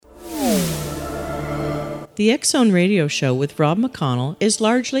The X Zone Radio Show with Rob McConnell is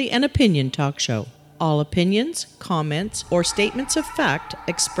largely an opinion talk show. All opinions, comments, or statements of fact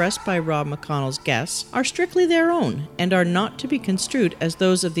expressed by Rob McConnell's guests are strictly their own and are not to be construed as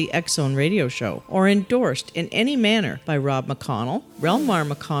those of the X Zone Radio Show or endorsed in any manner by Rob McConnell, Relmar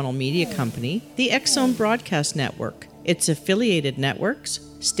McConnell Media Company, the X Zone Broadcast Network, its affiliated networks,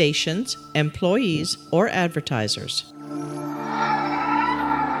 stations, employees, or advertisers.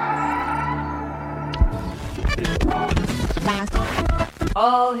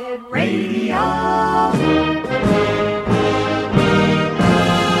 All Hit Radio.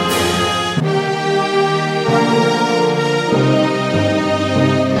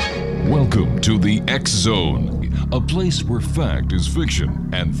 Welcome to the X Zone, a place where fact is fiction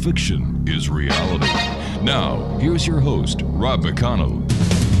and fiction is reality. Now, here's your host, Rob McConnell.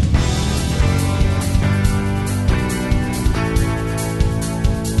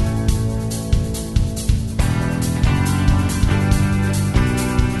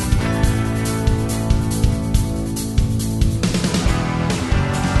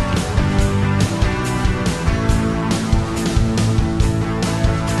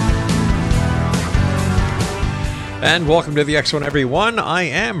 And welcome to the X Zone, everyone. I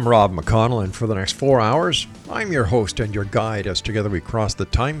am Rob McConnell, and for the next 4 hours, I'm your host and your guide as together we cross the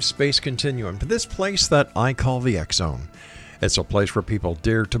time-space continuum to this place that I call the X Zone. It's a place where people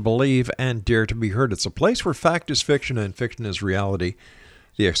dare to believe and dare to be heard. It's a place where fact is fiction and fiction is reality.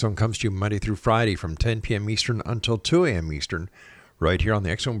 The X Zone comes to you Monday through Friday from 10 p.m. Eastern until 2 a.m. Eastern, right here on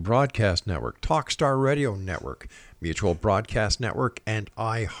the X Zone Broadcast Network, Talkstar Radio Network, Mutual Broadcast Network, and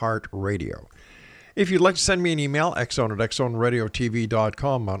iHeartRadio. If you'd like to send me an email, xzone at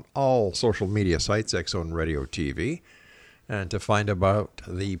xzoneradiotv.com, on all social media sites, Xzone Radio TV. And to find about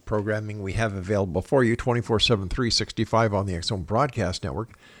the programming we have available for you 24/7, 365 on the Xzone Broadcast Network,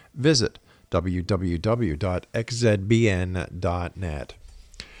 visit www.xzbn.net.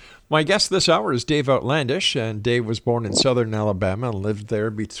 My guest this hour is Dave Outlandish, and Dave was born in southern Alabama and lived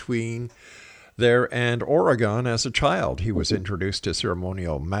there between there and Oregon as a child. He was introduced to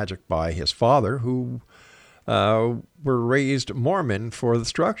ceremonial magic by his father, who were raised Mormon for the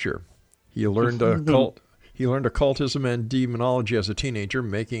structure. He learned occultism and demonology as a teenager,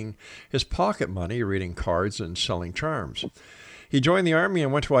 making his pocket money reading cards and selling charms. He joined the Army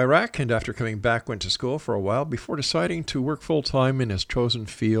and went to Iraq, and after coming back went to school for a while before deciding to work full-time in his chosen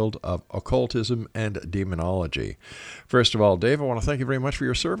field of occultism and demonology. First of all, Dave, I want to thank you very much for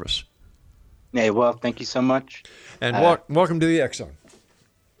your service. Hey, well, thank you so much. And welcome to the X Zone.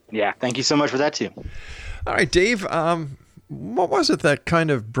 Yeah, thank you so much for that, too. All right, Dave, what was it that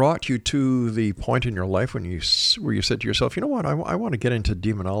kind of brought you to the point in your life where you said to yourself, you know what, I want to get into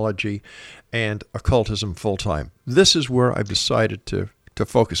demonology and occultism full-time. This is where I've decided to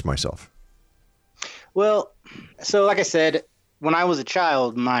focus myself. Well, so like I said, when I was a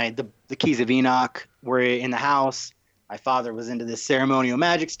child, the keys of Enoch were in the house. My father was into this ceremonial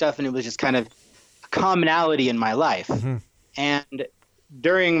magic stuff, and it was just kind of a commonality in my life. Mm-hmm. And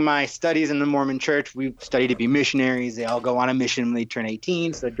during my studies in the Mormon church, we studied to be missionaries. They all go on a mission when they turn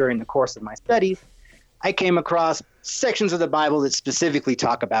 18. So during the course of my studies, I came across sections of the Bible that specifically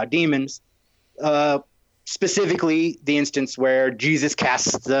talk about demons, specifically the instance where Jesus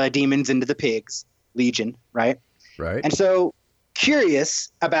casts the demons into the pigs, Legion, right? Right. And so curious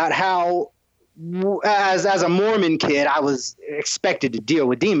about how, as a Mormon kid, I was expected to deal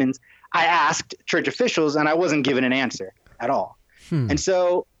with demons. I asked church officials, and I wasn't given an answer at all. And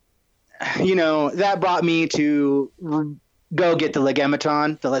so, that brought me to go get the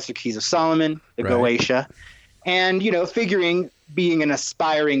Legemeton, the Lesser Keys of Solomon, the Goetia. And, figuring, being an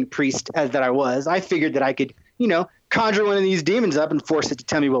aspiring priest that I was, I figured that I could, conjure one of these demons up and force it to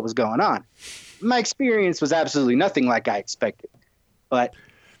tell me what was going on. My experience was absolutely nothing like I expected. But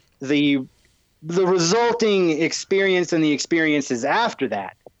the resulting experience and the experiences after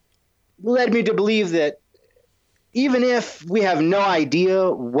that led me to believe that even if we have no idea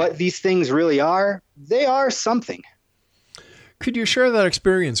what these things really are, they are something. Could you share that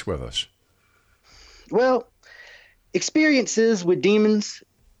experience with us? Well, experiences with demons,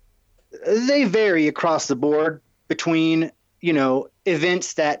 they vary across the board between,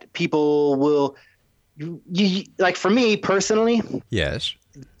 events that people will, like for me personally. Yes.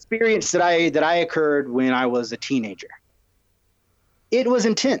 Experience that I occurred when I was a teenager. It was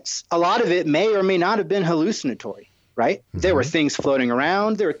intense. A lot of it may or may not have been hallucinatory, right? Mm-hmm. There were things floating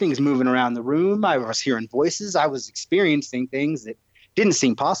around. There were things moving around the room. I was hearing voices. I was experiencing things that didn't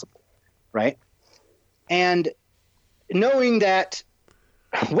seem possible, right? And knowing that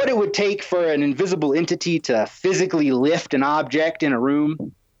what it would take for an invisible entity to physically lift an object in a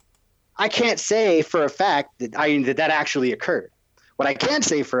room I can't say for a fact that that actually occurred. What I can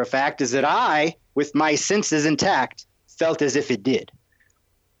say for a fact is that I, with my senses intact, felt as if it did.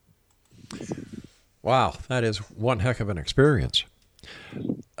 Wow, that is one heck of an experience.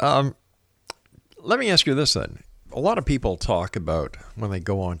 Let me ask you this then. A lot of people talk about, when they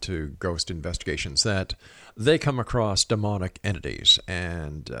go on to ghost investigations, that they come across demonic entities.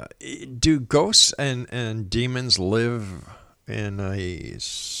 And do ghosts and demons live in a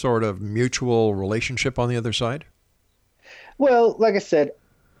sort of mutual relationship on the other side? Well, like I said,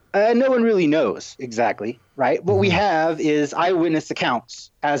 no one really knows exactly, right? What we have is eyewitness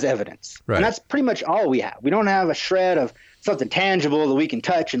accounts as evidence. Right. And that's pretty much all we have. We don't have a shred of something tangible that we can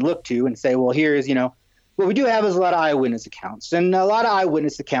touch and look to and say, well, here's, what we do have is a lot of eyewitness accounts. And a lot of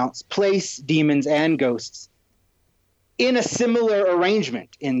eyewitness accounts place demons and ghosts in a similar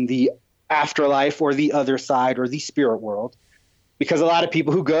arrangement in the afterlife or the other side or the spirit world. Because a lot of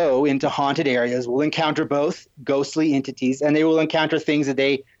people who go into haunted areas will encounter both ghostly entities, and they will encounter things that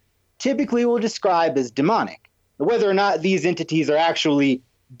they typically will describe as demonic. Whether or not these entities are actually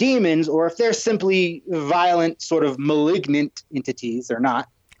demons or if they're simply violent, sort of malignant entities or not.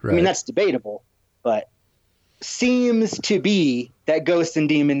 Right. I mean, that's debatable, but seems to be that ghosts and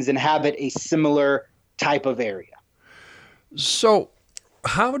demons inhabit a similar type of area. So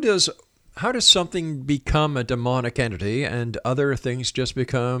how does something become a demonic entity and other things just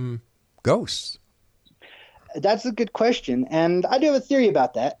become ghosts? That's a good question. And I do have a theory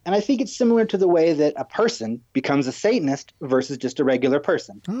about that. And I think it's similar to the way that a person becomes a Satanist versus just a regular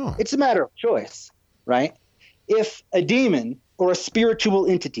person. Oh. It's a matter of choice, right? If a demon or a spiritual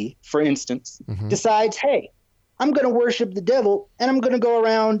entity, for instance, decides, hey, I'm going to worship the devil and I'm going to go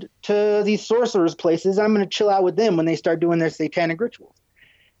around to these sorcerers' places and I'm going to chill out with them when they start doing their satanic rituals,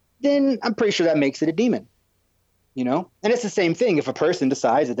 then I'm pretty sure that makes it a demon, And it's the same thing. If a person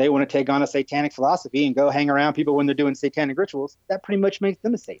decides that they want to take on a satanic philosophy and go hang around people when they're doing satanic rituals, that pretty much makes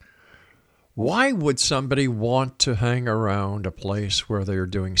them a Satan. Why would somebody want to hang around a place where they're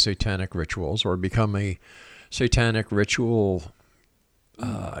doing satanic rituals or become a satanic ritual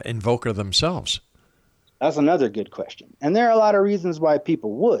invoker themselves? That's another good question. And there are a lot of reasons why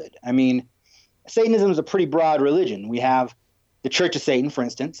people would. I mean, Satanism is a pretty broad religion. We have the Church of Satan, for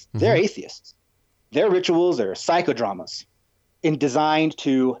instance. They're atheists. Their rituals are psychodramas designed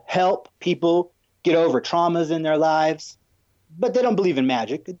to help people get over traumas in their lives. But they don't believe in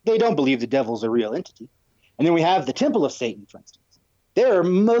magic. They don't believe the devil's a real entity. And then we have the Temple of Satan, for instance. They're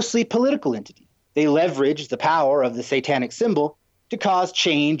mostly political entities. They leverage the power of the satanic symbol to cause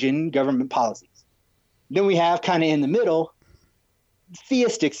change in government policies. Then we have kind of in the middle,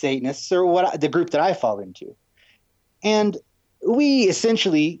 theistic Satanists, or the group that I fall into. And we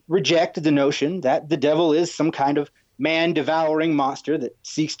essentially reject the notion that the devil is some kind of man-devouring monster that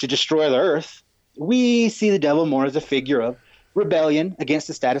seeks to destroy the earth. We see the devil more as a figure of rebellion against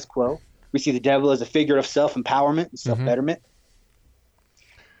the status quo. We see the devil as a figure of self-empowerment and self-betterment.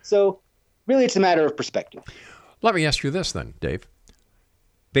 So really it's a matter of perspective. Let me ask you this then, Dave.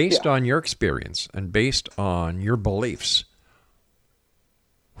 Based on your experience and based on your beliefs,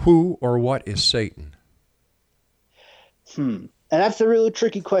 who or what is Satan? And that's a really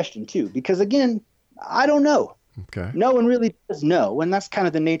tricky question, too, because, again, I don't know. Okay. No one really does know, and that's kind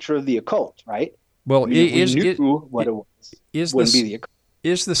of the nature of the occult, right? Well, what it was, wouldn't be the occult.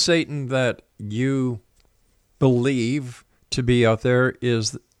 Is the Satan that you believe to be out there,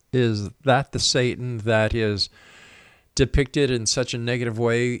 is that the Satan that is depicted in such a negative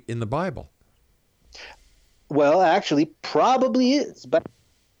way in the Bible? Well, actually, probably is, but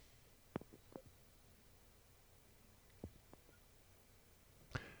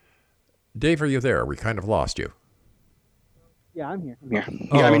Dave, are you there? We kind of lost you. Yeah, I'm here. You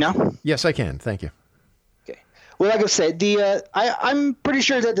got me now? Yes, I can. Thank you. Okay. Well, like I said, I'm pretty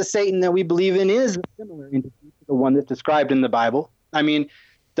sure that the Satan that we believe in is a similar entity to the one that's described in the Bible. I mean,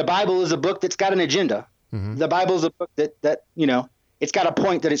 the Bible is a book that's got an agenda. The Bible is a book that it's got a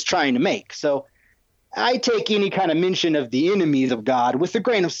point that it's trying to make. So I take any kind of mention of the enemies of God with a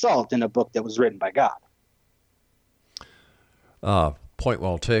grain of salt in a book that was written by God. Point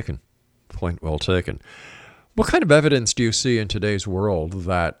well taken. Point well taken. What kind of evidence do you see in today's world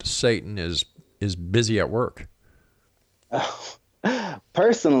that Satan is busy at work?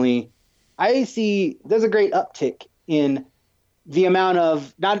 Personally, I see there's a great uptick in the amount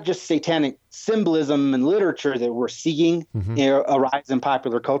of not just satanic symbolism and literature that we're seeing arise in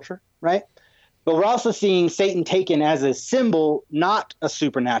popular culture, right? But we're also seeing Satan taken as a symbol, not a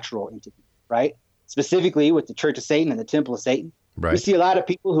supernatural entity, right? Specifically with the Church of Satan and the Temple of Satan. Right. We see a lot of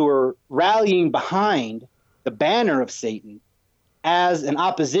people who are rallying behind the banner of Satan as an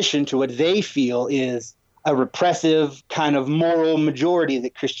opposition to what they feel is a repressive kind of moral majority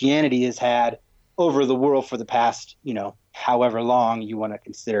that Christianity has had over the world for the past, however long you want to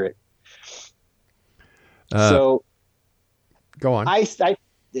consider it. So go on. I think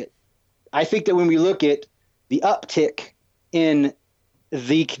that when we look at the uptick in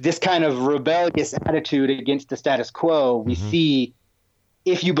this kind of rebellious attitude against the status quo, we see,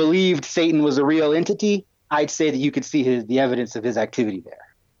 if you believed Satan was a real entity, I'd say that you could see the evidence of his activity there.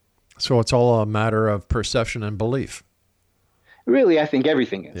 So it's all a matter of perception and belief. Really, I think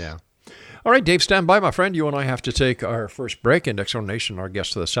everything is. Yeah. All right, Dave, stand by, my friend. You and I have to take our first break. In X Zone Nation, our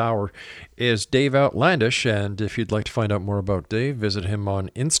guest of this hour is Dave Outlandish. And if you'd like to find out more about Dave, visit him on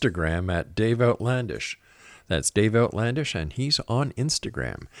Instagram at Dave Outlandish. That's Dave Outlandish, and he's on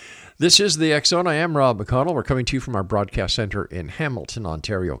Instagram. This is the X Zone. I am Rob McConnell. We're coming to you from our broadcast center in Hamilton,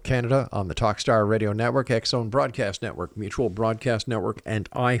 Ontario, Canada, on the Talkstar Radio Network, X Zone Broadcast Network, Mutual Broadcast Network,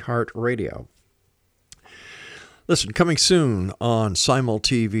 and iHeartRadio. Listen, coming soon on Simul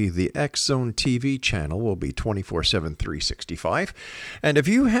TV, the X Zone TV channel will be 24/7, 365. And if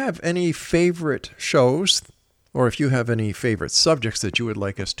you have any favorite shows, or if you have any favorite subjects that you would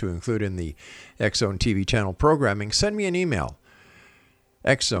like us to include in the X Zone TV channel programming, send me an email,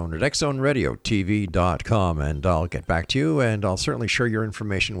 xzone@xzoneradiotv.com, and I'll get back to you, and I'll certainly share your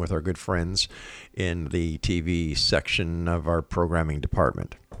information with our good friends in the TV section of our programming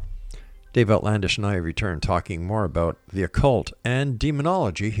department. Dave Outlandish and I return talking more about the occult and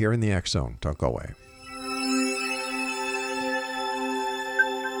demonology here in the X Zone. Don't go away.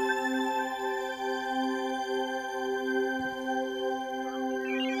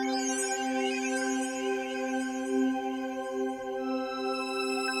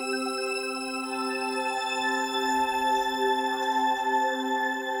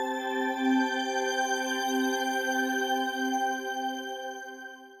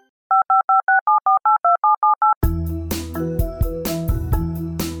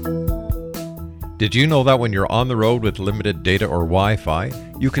 Did you know that when you're on the road with limited data or Wi-Fi,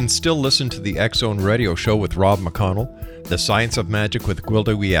 you can still listen to the X Zone Radio Show with Rob McConnell, The Science of Magic with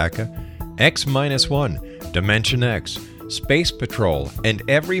Gwilda Wiyaka, X-1, Dimension X, Space Patrol, and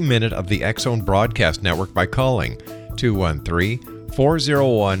every minute of the X Zone Broadcast Network by calling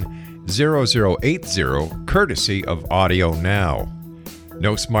 213-401-0080, courtesy of Audio Now.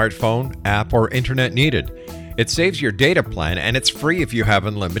 No smartphone, app, or internet needed. It saves your data plan, and it's free if you have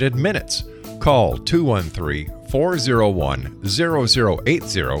unlimited minutes. Call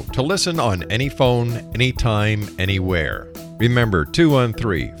 213-401-0080 to listen on any phone, anytime, anywhere. Remember,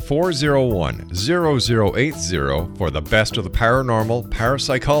 213-401-0080 for the best of the paranormal,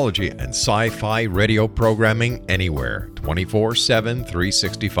 parapsychology, and sci-fi radio programming anywhere, 24/7,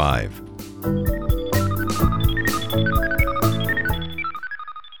 365.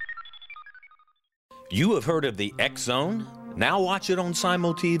 You have heard of the X Zone? Now watch it on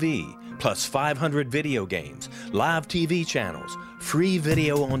Simul TV. Plus 500 video games, live TV channels, free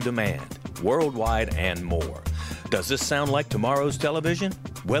video on demand, worldwide, and more. Does this sound like tomorrow's television?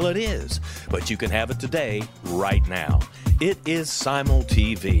 Well, it is, but you can have it today, right now. It is Simul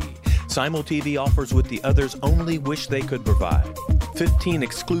TV. Simul TV offers what the others only wish they could provide. 15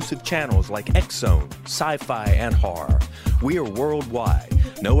 exclusive channels like X Zone, sci-fi, and horror. We are worldwide.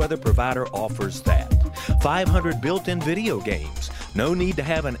 No other provider offers that. 500 built-in video games. No need to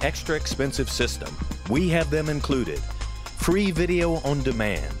have an extra expensive system. We have them included. Free video on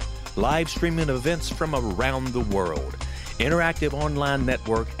demand. Live streaming events from around the world. Interactive online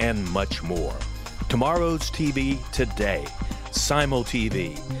network, and much more. Tomorrow's TV today. Simul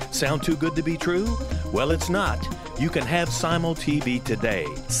TV. Sound too good to be true? Well, it's not. You can have Simul TV today.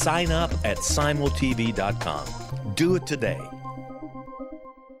 Sign up at simultv.com. Do it today.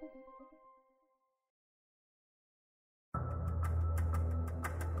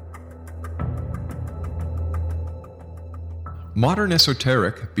 Modern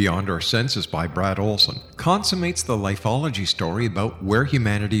Esoteric, Beyond Our Senses by Brad Olson, consummates the lifeology story about where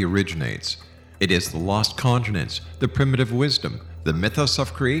humanity originates. It is the lost continents, the primitive wisdom, the mythos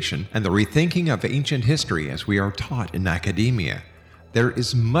of creation, and the rethinking of ancient history as we are taught in academia. There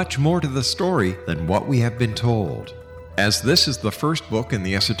is much more to the story than what we have been told. As this is the first book in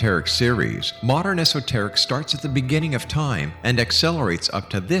the Esoteric series, Modern Esoteric starts at the beginning of time and accelerates up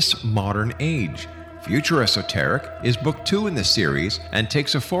to this modern age. Future Esoteric is book 2 in the series and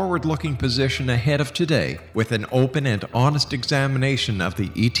takes a forward-looking position ahead of today with an open and honest examination of the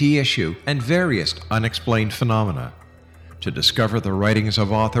ET issue and various unexplained phenomena. To discover the writings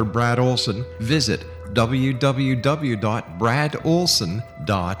of author Brad Olson, visit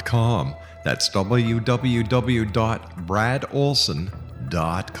www.bradolson.com. That's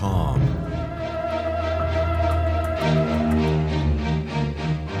www.bradolson.com.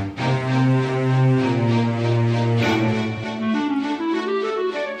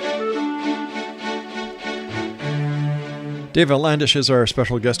 Dave Outlandish is our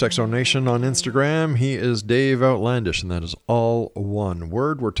special guest exonation on Instagram. He is Dave Outlandish, and that is all one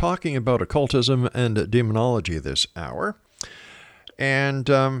word. We're talking about occultism and demonology this hour. And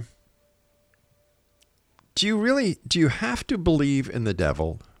do you have to believe in the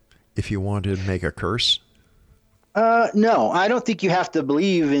devil if you want to make a curse? No, I don't think you have to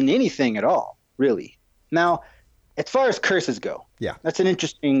believe in anything at all, really. Now, as far as curses go, yeah, that's an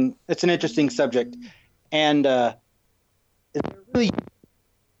interesting subject. And really,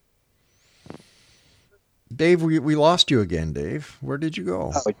 Dave, we lost you again, Dave. Where did you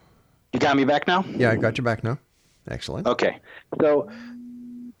go? Oh, you got me back now? Yeah, I got you back now. Excellent. Okay.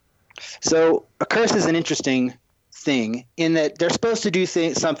 So a curse is an interesting thing in that they're supposed to do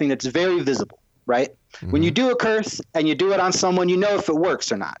something that's very visible, right? Mm-hmm. When you do a curse and you do it on someone, you know if it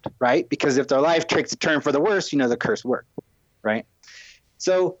works or not, right? Because if their life takes a turn for the worse, you know the curse worked, right?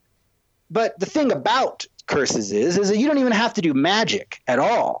 So, but the thing about curses is that you don't even have to do magic at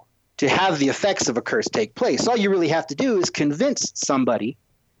all to have the effects of a curse take place. All you really have to do is convince somebody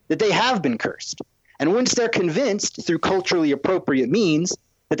that they have been cursed. And once they're convinced through culturally appropriate means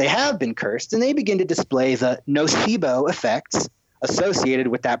that they have been cursed, then they begin to display the nocebo effects associated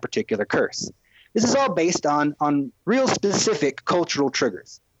with that particular curse. This is all based on real specific cultural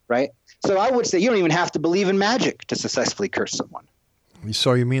triggers, right? So I would say you don't even have to believe in magic to successfully curse someone.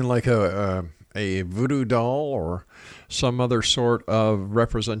 So you mean like a voodoo doll or some other sort of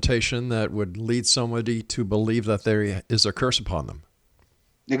representation that would lead somebody to believe that there is a curse upon them?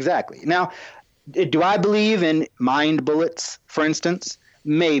 Exactly. Now, do I believe in mind bullets, for instance?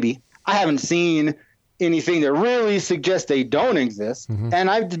 Maybe. I haven't seen anything that really suggests they don't exist. Mm-hmm.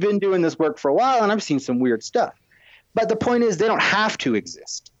 And I've been doing this work for a while, and I've seen some weird stuff. But the point is, they don't have to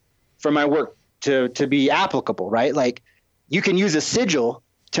exist for my work to be applicable, right? Like, you can use a sigil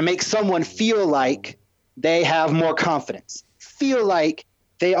to make someone feel like they have more confidence, feel like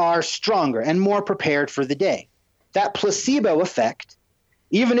they are stronger and more prepared for the day. That placebo effect,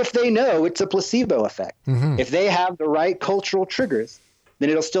 even if they know it's a placebo effect, mm-hmm. if they have the right cultural triggers, then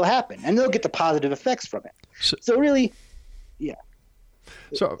it'll still happen, and they'll get the positive effects from it. So really, yeah.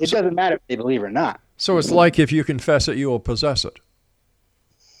 So it doesn't matter if they believe it or not. So it's like if you confess it, you will possess it.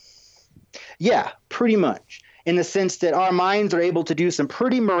 Yeah, pretty much. In the sense that our minds are able to do some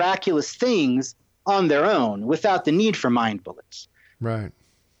pretty miraculous things on their own without the need for mind bullets. Right.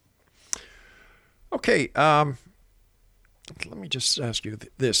 Okay. Let me just ask you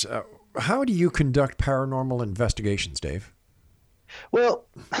this. How do you conduct paranormal investigations, Dave? Well,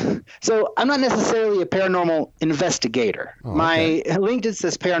 so I'm not necessarily a paranormal investigator. Oh, okay. My LinkedIn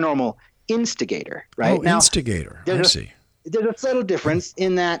says paranormal instigator, right? Oh, now, instigator. I see. There's a subtle difference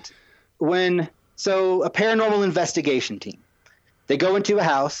in that So a paranormal investigation team, they go into a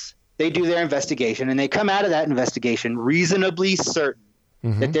house, they do their investigation, and they come out of that investigation reasonably certain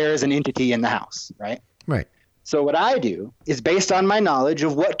mm-hmm. that there is an entity in the house, right? Right. So what I do is based on my knowledge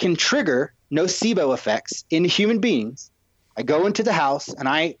of what can trigger nocebo effects in human beings, I go into the house and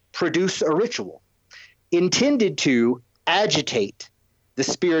I produce a ritual intended to agitate the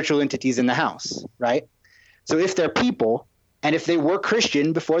spiritual entities in the house, right? So if they're people and if they were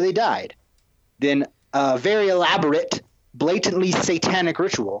Christian before they died, then a very elaborate, blatantly satanic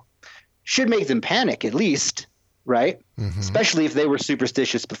ritual should make them panic at least, right? Mm-hmm. Especially if they were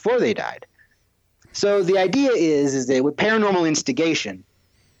superstitious before they died. So the idea is that with paranormal instigation,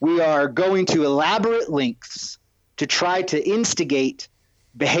 we are going to elaborate lengths to try to instigate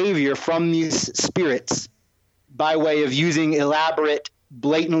behavior from these spirits by way of using elaborate,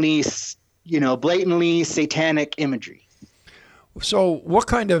 blatantly satanic imagery. So what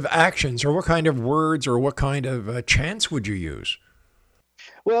kind of actions or what kind of words or what kind of chants would you use?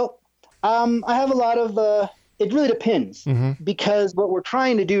 Well, I have a lot of it really depends mm-hmm. because what we're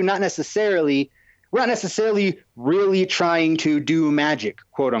trying to do, we're not necessarily really trying to do magic,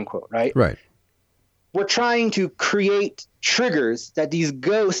 quote unquote, right? Right. We're trying to create triggers that these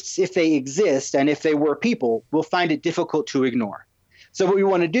ghosts, if they exist and if they were people, will find it difficult to ignore. So what we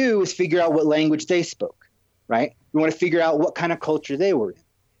want to do is figure out what language they spoke, right? We want to figure out what kind of culture they were in.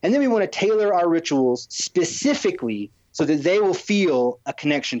 And then we want to tailor our rituals specifically so that they will feel a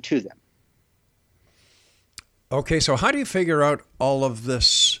connection to them. Okay, so how do you figure out all of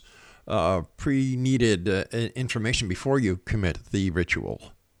this pre-needed information before you commit the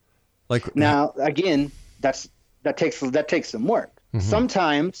ritual? Now, again, that takes some work.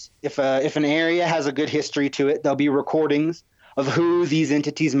 Sometimes if an area has a good history to it, there'll be recordings of who these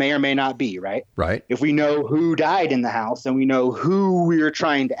entities may or may not be, right? Right. If we know who died in the house and we know who we are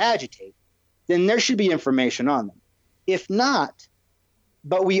trying to agitate, then there should be information on them. If not,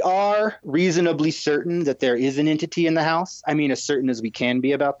 but we are reasonably certain that there is an entity in the house, I mean, as certain as we can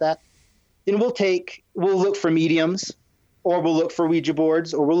be about that, then we'll look for mediums, or we'll look for Ouija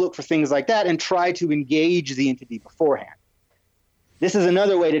boards, or we'll look for things like that and try to engage the entity beforehand. This is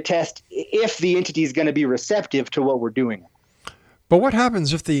another way to test if the entity is going to be receptive to what we're doing. But what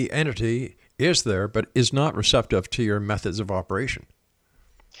happens if the entity is there but is not receptive to your methods of operation?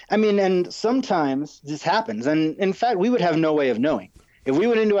 I mean, and sometimes this happens. And in fact, we would have no way of knowing. If we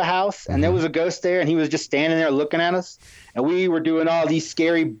went into a house and there was a ghost there and he was just standing there looking at us and we were doing all these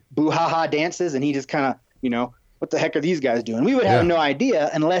scary boo-ha-ha dances and he just kind of, what the heck are these guys doing? We would have no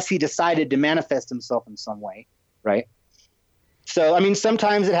idea unless he decided to manifest himself in some way, right? So, I mean,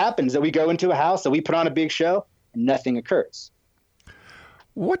 sometimes it happens that we go into a house, that we put on a big show and nothing occurs.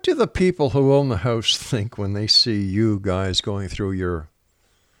 What do the people who own the house think when they see you guys going through your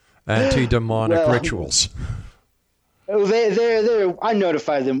anti-demonic rituals? I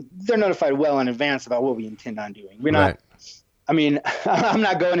notify them. They're notified well in advance about what we intend on doing. We're not. I mean, I'm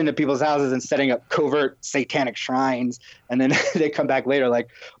not going into people's houses and setting up covert satanic shrines, and then they come back later like,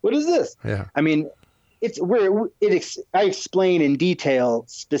 "What is this?" Yeah. I mean, I explain in detail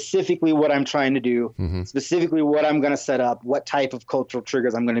specifically what I'm trying to do, specifically what I'm going to set up, what type of cultural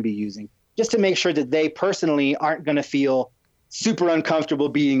triggers I'm going to be using, just to make sure that they personally aren't going to feel super uncomfortable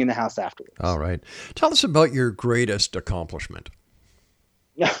being in the house afterwards. All right. Tell us about your greatest accomplishment.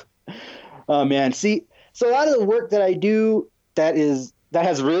 Oh, man. See, so a lot of the work that I do that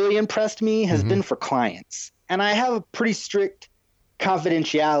has really impressed me has been for clients. And I have a pretty strict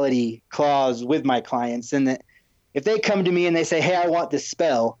confidentiality clause with my clients in that if they come to me and they say, hey, I want this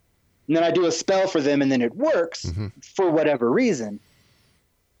spell, and then I do a spell for them and then it works for whatever reason.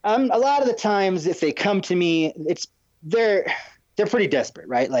 A lot of the times if they come to me, they're pretty desperate,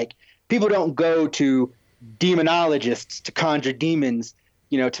 right? Like people don't go to demonologists to conjure demons,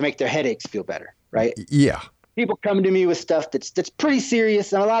 to make their headaches feel better, right? Yeah. People come to me with stuff that's pretty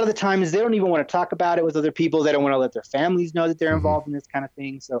serious, and a lot of the times they don't even want to talk about it with other people. They don't want to let their families know that they're involved in this kind of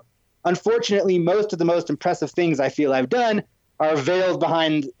thing. So unfortunately, most of the most impressive things I feel I've done are veiled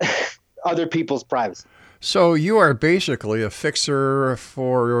behind other people's privacy. So you are basically a fixer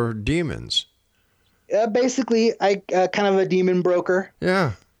for demons. Basically, I kind of a demon broker.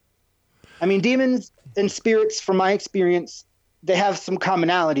 Yeah. I mean, demons and spirits, from my experience, they have some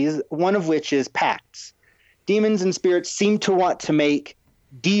commonalities, one of which is pacts. Demons and spirits seem to want to make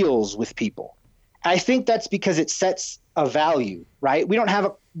deals with people. I think that's because it sets a value, right? We don't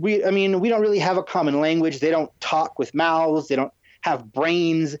really have a common language. They don't talk with mouths. They don't have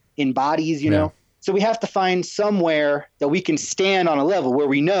brains in bodies, you know? So we have to find somewhere that we can stand on a level where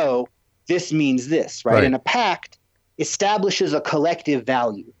we know this means this, right? And a pact establishes a collective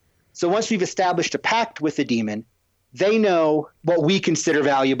value. So once we've established a pact with a demon, they know what we consider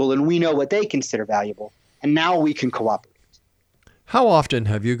valuable and we know what they consider valuable. And now we can cooperate. How often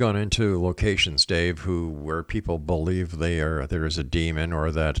have you gone into locations, Dave, where people believe there is a demon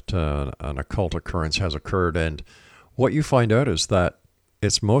or that an occult occurrence has occurred, and what you find out is that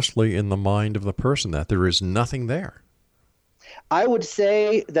it's mostly in the mind of the person, that there is nothing there? I would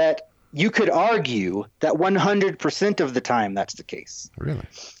say that you could argue that 100% of the time that's the case. Really?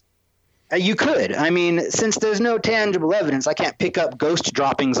 You could. I mean, since there's no tangible evidence, I can't pick up ghost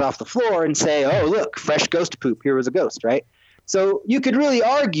droppings off the floor and say, oh, look, fresh ghost poop. Here was a ghost, right? So you could really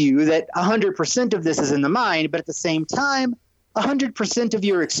argue that 100% of this is in the mind, but at the same time, 100% of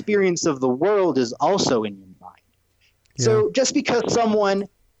your experience of the world is also in your mind. Yeah. So just because someone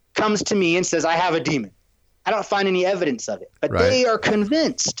comes to me and says, I have a demon, I don't find any evidence of it, but they are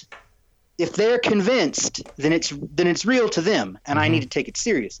convinced. If they're convinced, then it's real to them, and I need to take it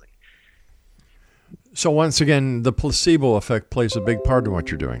seriously. So once again, the placebo effect plays a big part in what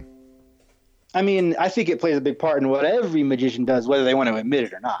you're doing. I mean, I think it plays a big part in what every magician does, whether they want to admit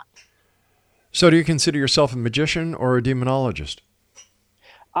it or not. So do you consider yourself a magician or a demonologist?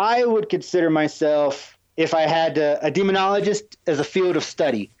 I would consider myself, if I had a demonologist as a field of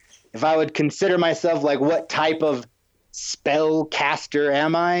study, if I would consider myself like what type of spell caster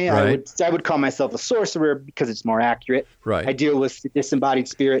am I? I would call myself a sorcerer because it's more accurate. Right. I deal with disembodied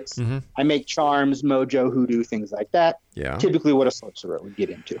spirits. I make charms, mojo, hoodoo, things like that. Yeah. Typically what a sorcerer would get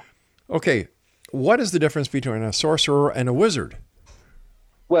into. Okay. What is the difference between a sorcerer and a wizard?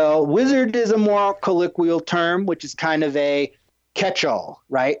 Well, wizard is a more colloquial term, which is kind of a catch-all,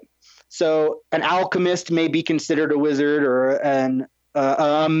 right? So an alchemist may be considered a wizard, or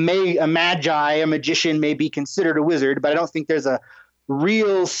a magician may be considered a wizard, but I don't think there's a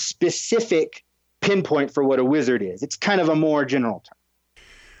real specific pinpoint for what a wizard is. It's kind of a more general term.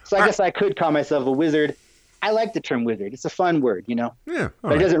 So I guess I could call myself a wizard. I like the term wizard. It's a fun word, Yeah.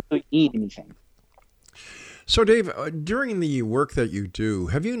 But it doesn't really mean anything. So, Dave, during the work that you do,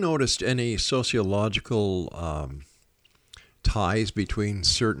 have you noticed any sociological ties between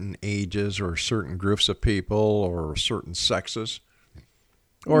certain ages or certain groups of people or certain sexes?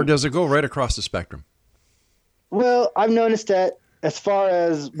 Or does it go right across the spectrum? Well, I've noticed that as far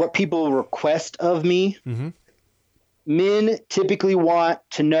as what people request of me, men typically want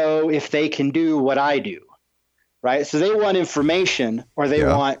to know if they can do what I do, right? So they want information or they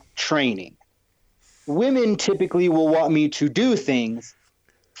want training. Women typically will want me to do things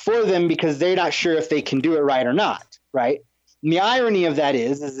for them because they're not sure if they can do it right or not, right? And the irony of that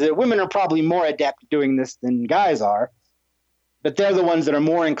is that women are probably more adept at doing this than guys are, but they're the ones that are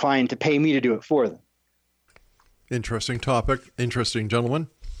more inclined to pay me to do it for them. Interesting topic. Interesting, gentlemen.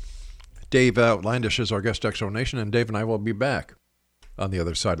 Dave Outlandish is our guest, X-Zone Nation, and Dave and I will be back on the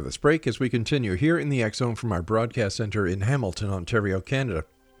other side of this break as we continue here in the X-Zone from our broadcast center in Hamilton, Ontario, Canada.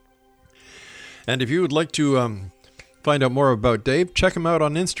 And if you would like to find out more about Dave, check him out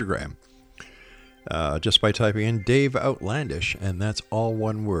on Instagram. Just by typing in Dave Outlandish, and that's all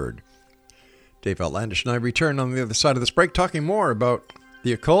one word. Dave Outlandish and I return on the other side of this break, talking more about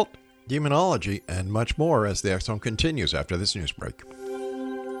the occult, demonology, and much more as the X-Zone continues after this news break.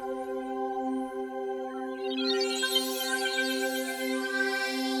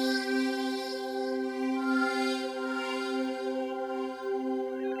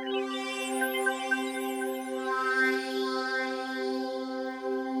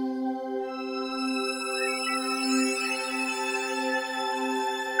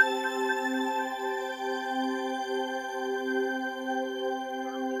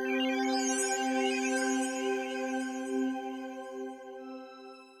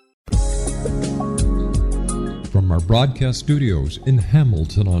 From our broadcast studios in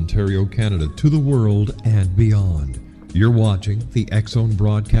Hamilton, Ontario, Canada, to the world and beyond, you're watching the X-Zone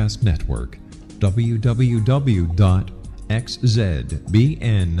Broadcast Network, www.xzbn.net.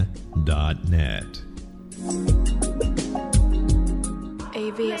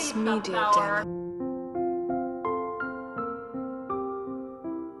 AVS Media Den.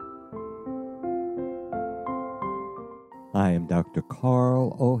 I am Dr.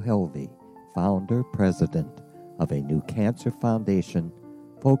 Carl O'Helvey, founder, president of a new cancer foundation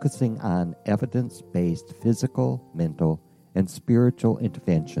focusing on evidence-based physical, mental, and spiritual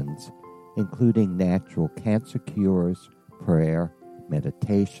interventions, including natural cancer cures, prayer,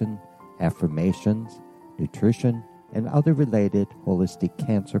 meditation, affirmations, nutrition, and other related holistic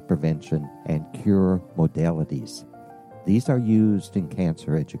cancer prevention and cure modalities. These are used in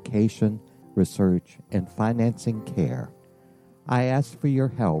cancer education, research, and financing care. I ask for your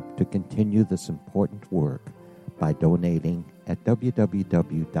help to continue this important work by donating at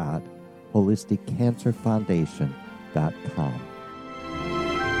www.holisticcancerfoundation.com.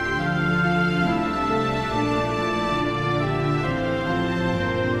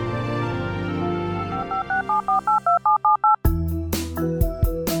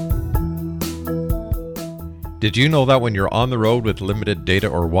 Did you know that when you're on the road with limited data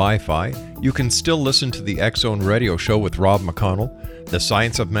or Wi-Fi, you can still listen to the X-Zone radio show with Rob McConnell, The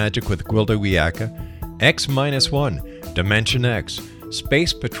Science of Magic with Gwilda Wiyaka, X-1, Dimension X,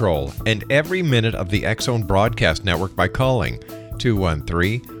 Space Patrol, and every minute of the X-Zone broadcast network by calling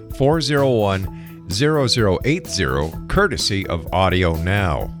 213-401-0080, courtesy of Audio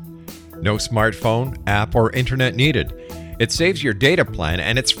Now. No smartphone, app, or internet needed. It saves your data plan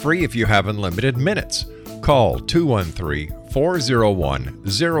and it's free if you have unlimited minutes. Call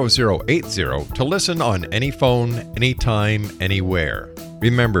 213-401-0080 to listen on any phone, anytime, anywhere.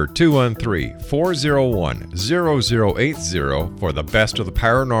 Remember 213-401-0080 for the best of the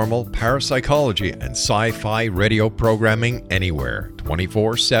paranormal, parapsychology, and sci-fi radio programming anywhere,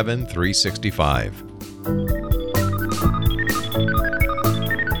 24/7, 365.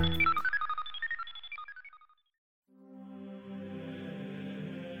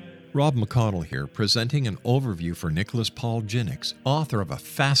 Rob McConnell here, presenting an overview for Nicholas Paul Jennings, author of a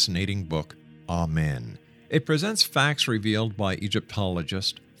fascinating book, Amen. It presents facts revealed by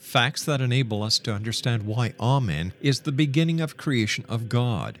Egyptologists, facts that enable us to understand why Amen is the beginning of creation of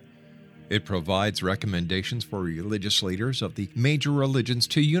God. It provides recommendations for religious leaders of the major religions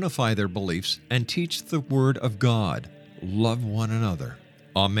to unify their beliefs and teach the Word of God. Love one another.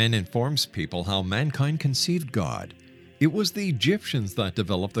 Amen informs people how mankind conceived God. It was the Egyptians that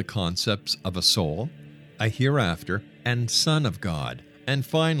developed the concepts of a soul, a hereafter, and Son of God. And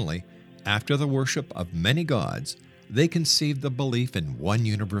finally, after the worship of many gods, they conceived the belief in one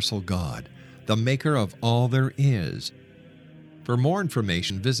universal God, the maker of all there is. For more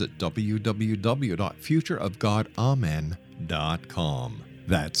information, visit www.futureofgodamen.com.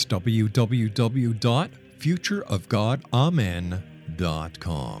 That's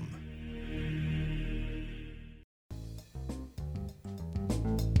www.futureofgodamen.com.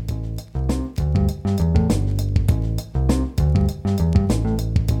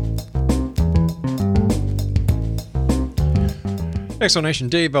 Explanation.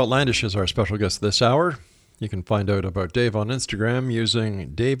 Dave Outlandish is our special guest this hour. You can find out about Dave on Instagram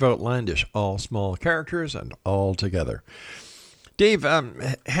using Dave Outlandish, all small characters and all together. Dave,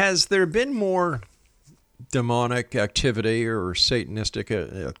 has there been more demonic activity or Satanistic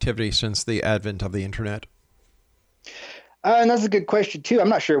activity since the advent of the internet? And that's a good question, too. I'm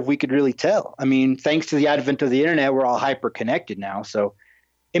not sure if we could really tell. I mean, thanks to the advent of the internet, we're all hyper-connected now, so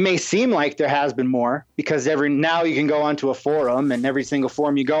it may seem like there has been more because now you can go onto a forum, and every single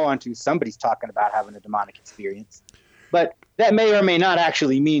forum you go onto, somebody's talking about having a demonic experience. But that may or may not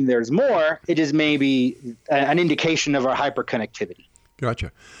actually mean there's more. It is maybe an indication of our hyperconnectivity.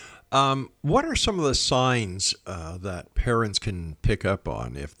 Gotcha. What are some of the signs that parents can pick up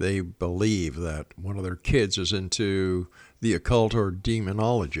on if they believe that one of their kids is into the occult or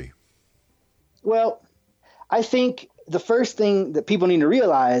demonology? Well, I think the first thing that people need to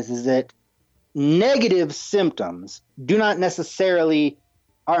realize is that negative symptoms aren't necessarily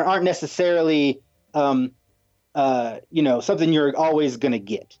something you're always going to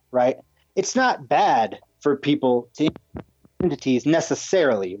get, right? It's not bad for people to entities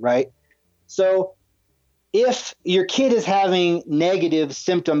necessarily, right? So if your kid is having negative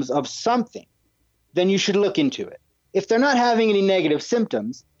symptoms of something, then you should look into it. If they're not having any negative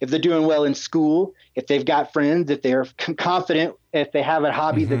symptoms, if they're doing well in school, if they've got friends, if they're confident, if they have a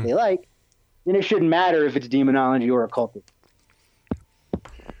hobby that they like, then it shouldn't matter if it's demonology or occultism.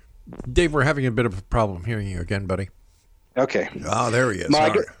 Dave, we're having a bit of a problem hearing you again, buddy. Okay. Oh, there he is.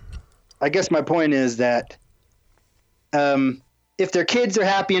 I guess my point is that if their kids are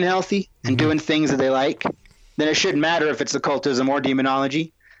happy and healthy and doing things that they like, then it shouldn't matter if it's occultism or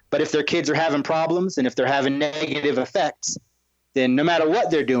demonology. But if their kids are having problems and if they're having negative effects, then no matter what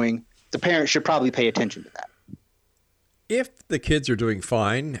they're doing, the parents should probably pay attention to that. If the kids are doing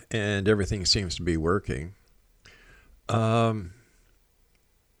fine and everything seems to be working, why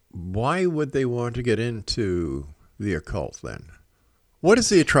would they want to get into the occult then? What is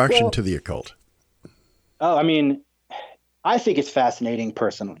the attraction to the occult? Oh, I mean, I think it's fascinating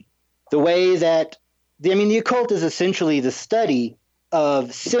personally. The way that, the occult is essentially the study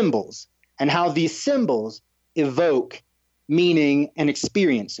of symbols and how these symbols evoke meaning and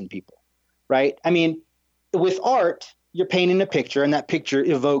experience in people, right? I mean, with art, you're painting a picture and that picture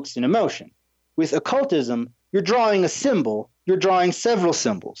evokes an emotion. With occultism, you're drawing a symbol, you're drawing several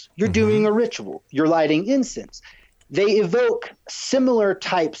symbols, you're doing a ritual, you're lighting incense. They evoke similar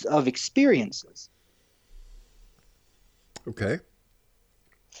types of experiences. Okay.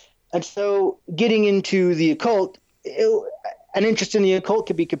 And so getting into the occult, an interest in the occult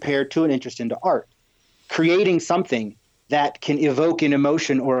could be compared to an interest into art, creating something that can evoke an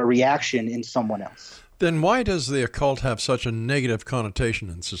emotion or a reaction in someone else. Then why does the occult have such a negative connotation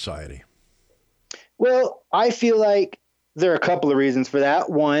in society? Well, I feel like there are a couple of reasons for that.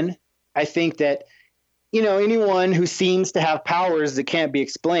 One, I think that, anyone who seems to have powers that can't be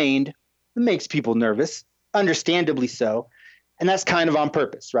explained makes people nervous, understandably so. And that's kind of on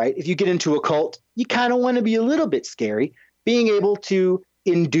purpose, right? If you get into a cult, you kind of want to be a little bit scary. Being able to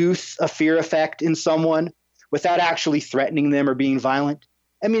induce a fear effect in someone without actually threatening them or being violent,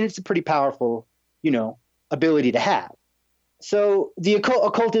 it's a pretty powerful, ability to have. So the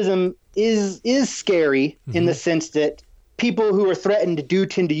occultism is scary in the sense that people who are threatened do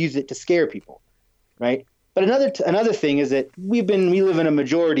tend to use it to scare people, right? But another thing is that we live in a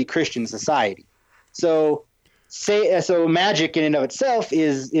majority Christian society. So magic in and of itself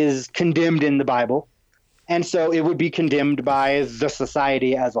is condemned in the Bible. And so it would be condemned by the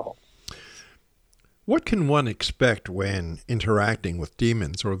society as a whole. What can one expect when interacting with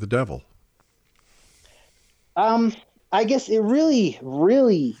demons or the devil? I guess it really,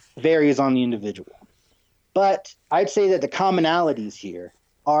 really varies on the individual. But I'd say that the commonalities here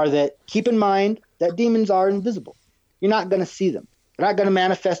are that keep in mind that demons are invisible. You're not going to see them. They're not going to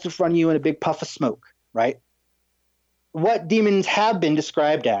manifest in front of you in a big puff of smoke, right? What demons have been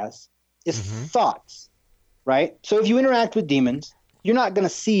described as is thoughts, right? So if you interact with demons, you're not going to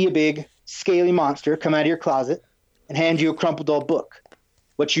see a big scaly monster come out of your closet and hand you a crumpled old book.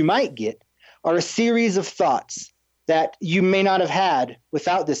 What you might get are a series of thoughts that you may not have had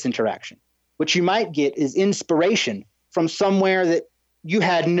without this interaction. What you might get is inspiration from somewhere that you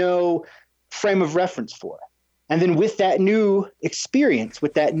had no frame of reference for. And then with that new experience,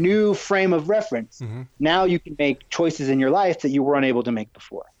 with that new frame of reference, now you can make choices in your life that you were unable to make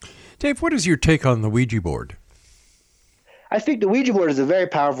before. Dave, what is your take on the Ouija board? I think the Ouija board is a very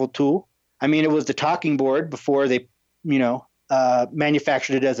powerful tool. I mean, it was the talking board before they,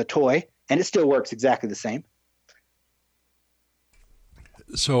 manufactured it as a toy, and it still works exactly the same.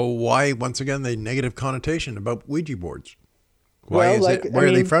 So why, once again, the negative connotation about Ouija boards? Why are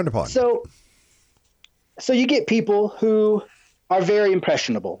they frowned upon? So you get people who are very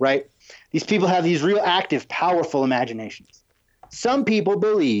impressionable, right? These people have these real active, powerful imaginations. Some people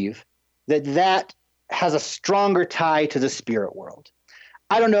believe that has a stronger tie to the spirit world.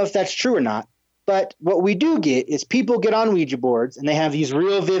 I don't know if that's true or not, but what we do get is people get on Ouija boards and they have these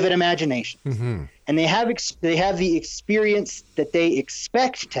real vivid imaginations. And they have the experience that they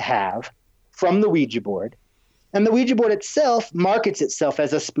expect to have from the Ouija board. And the Ouija board itself markets itself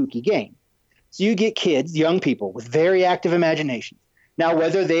as a spooky game. So you get kids, young people with very active imagination. Now,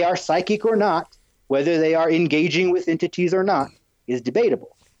 whether they are psychic or not, whether they are engaging with entities or not, is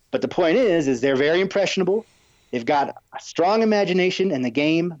debatable. But the point is they're very impressionable. They've got a strong imagination, and the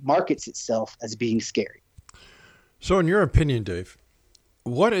game markets itself as being scary. So in your opinion, Dave,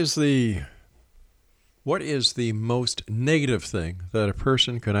 what is the most negative thing that a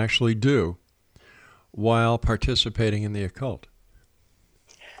person can actually do while participating in the occult?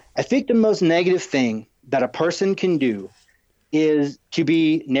 I think the most negative thing that a person can do is to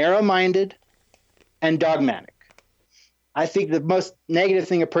be narrow-minded and dogmatic. I think the most negative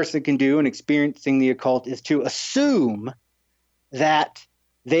thing a person can do in experiencing the occult is to assume that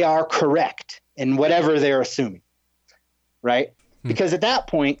they are correct in whatever they're assuming, right? Because at that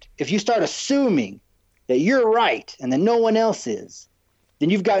point, if you start assuming that you're right and that no one else is, then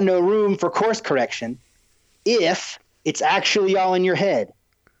you've got no room for course correction if it's actually all in your head.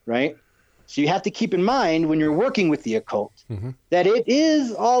 Right? So you have to keep in mind when you're working with the occult that it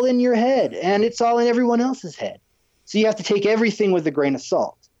is all in your head and it's all in everyone else's head. So you have to take everything with a grain of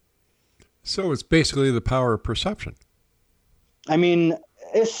salt. So it's basically the power of perception. I mean,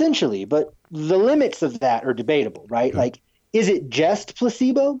 essentially, but the limits of that are debatable, right? Like, is it just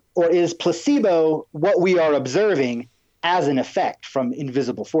placebo, or is placebo what we are observing as an effect from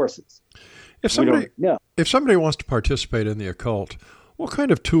invisible forces? If somebody wants to participate in the occult, what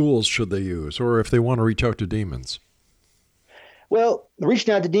kind of tools should they use, or if they want to reach out to demons? Well,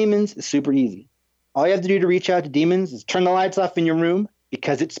 reaching out to demons is super easy. All you have to do to reach out to demons is turn the lights off in your room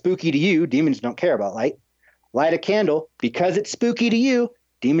because it's spooky to you. Demons don't care about light. Light a candle because it's spooky to you.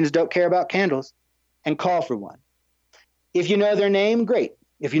 Demons don't care about candles. And call for one. If you know their name, great.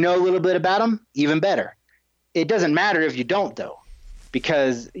 If you know a little bit about them, even better. It doesn't matter if you don't, though,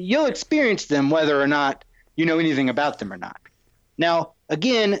 because you'll experience them whether or not you know anything about them or not. Now,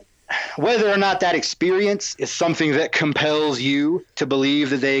 again, whether or not that experience is something that compels you to believe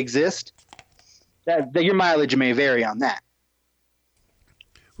that they exist, that your mileage may vary on that.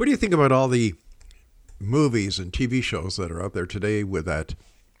 What do you think about all the movies and TV shows that are out there today with that,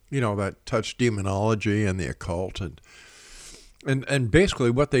 that touch demonology and the occult and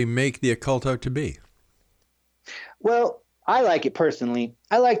basically what they make the occult out to be? Well, I like it personally.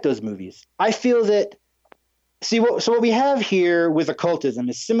 I like those movies. I feel that what we have here with occultism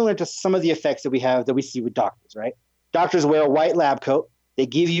is similar to some of the effects that we see with doctors, right? Doctors wear a white lab coat. They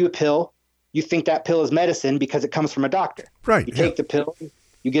give you a pill. You think that pill is medicine because it comes from a doctor. Right. You take the pill,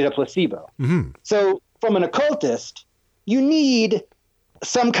 you get a placebo. So from an occultist, you need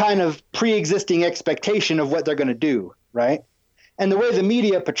some kind of pre-existing expectation of what they're going to do, right? And the way the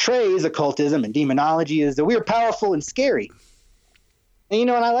media portrays occultism and demonology is that we're powerful and scary. And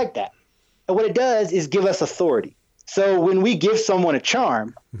and I like that. And what it does is give us authority. So when we give someone a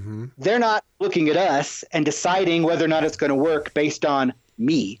charm, they're not looking at us and deciding whether or not it's going to work based on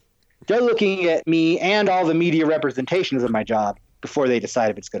me. They're looking at me and all the media representations of my job before they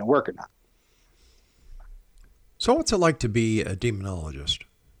decide if it's going to work or not. So what's it like to be a demonologist?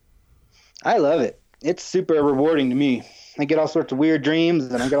 I love it. It's super rewarding to me. I get all sorts of weird dreams,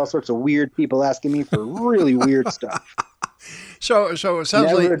 and I get all sorts of weird people asking me for really weird stuff. So it sounds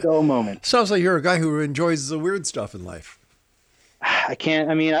Never a dull moment. Sounds like you're a guy who enjoys the weird stuff in life. I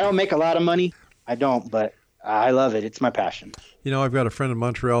don't make a lot of money. I don't, but I love it. It's my passion. I've got a friend in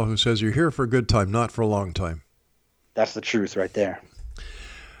Montreal who says you're here for a good time, not for a long time. That's the truth right there.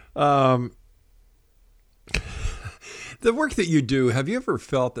 The work that you do, have you ever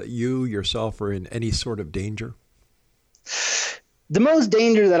felt that you yourself are in any sort of danger? The most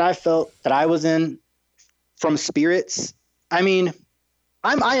danger that I felt that I was in from spirits, I mean,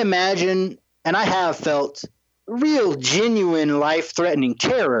 I imagine, and I have felt real, genuine, life-threatening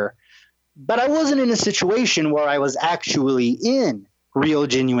terror, but I wasn't in a situation where I was actually in real,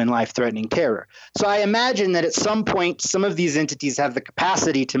 genuine, life-threatening terror. So I imagine that at some point, some of these entities have the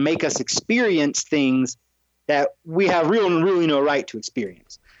capacity to make us experience things that we have really no right to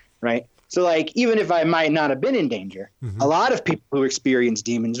experience, right? So, like, even if I might not have been in danger, a lot of people who experience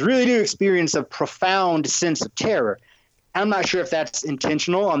demons really do experience a profound sense of terror. I'm not sure if that's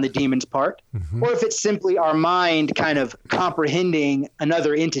intentional on the demon's part, or if it's simply our mind kind of comprehending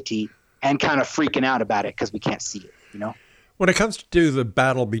another entity and kind of freaking out about it because we can't see it, you know? When it comes to the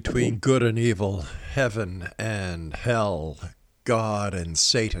battle between good and evil, heaven and hell, God and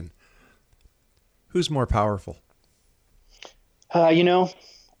Satan, who's more powerful? You know,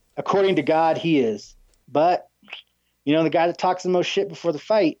 according to God, he is. But, you know, the guy that talks the most shit before the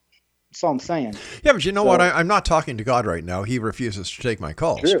fight, that's all I'm saying. Yeah, but you know what? I'm not talking to God right now. He refuses to take my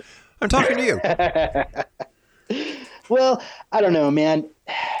calls. True. I'm talking to you. Well, I don't know, man.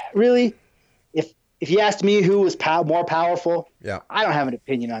 Really, if you asked me who was more powerful, I don't have an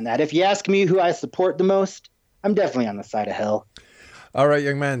opinion on that. If you ask me who I support the most, I'm definitely on the side of hell. All right,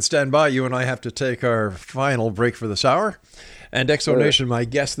 young man, stand by. You and I have to take our final break for this hour. And Exonation, my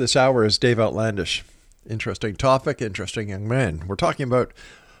guest this hour is Dave Outlandish. Interesting topic, interesting young man. We're talking about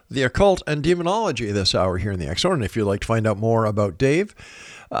the occult and demonology this hour here in the X Zone. And if you'd like to find out more about Dave,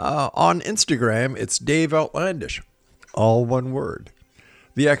 on Instagram, it's Dave Outlandish. All one word.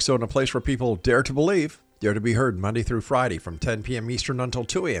 The X Zone, a place where people dare to believe, dare to be heard Monday through Friday from 10 p.m. Eastern until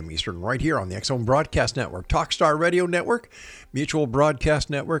 2 a.m. Eastern, right here on the X Zone Broadcast Network, Talkstar Radio Network, Mutual Broadcast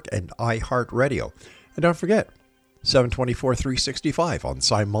Network, and iHeartRadio. And don't forget, 724 365 on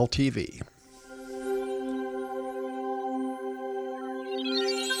Simul TV.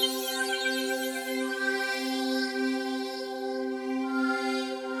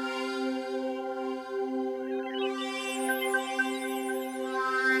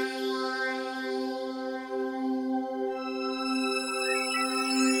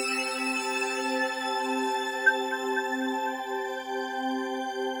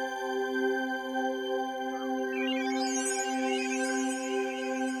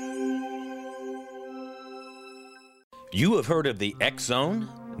 You have heard of the X Zone?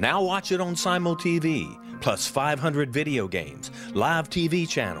 Now watch it on Simul TV, plus 500 video games, live TV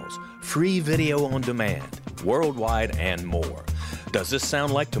channels, free video on demand, worldwide, and more. Does this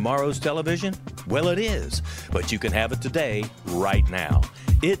sound like tomorrow's television? Well, it is, but you can have it today, right now.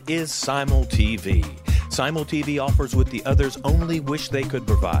 It is Simul TV. Simul TV offers what the others only wish they could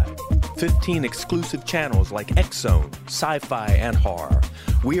provide. 15 exclusive channels like X Zone, Sci-Fi, and Horror.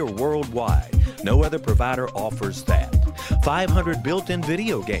 We are worldwide. No other provider offers that. 500 built-in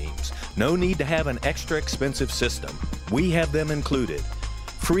video games. No need to have an extra expensive system. We have them included.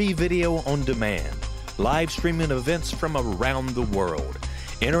 Free video on demand. Live streaming events from around the world.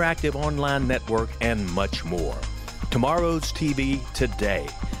 Interactive online network, and much more. Tomorrow's TV today.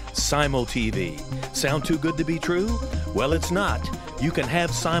 Simul TV. Sound too good to be true? Well, it's not. You can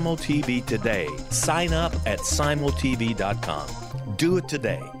have Simul TV today. Sign up at simultv.com. Do it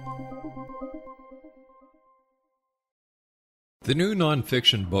today. The new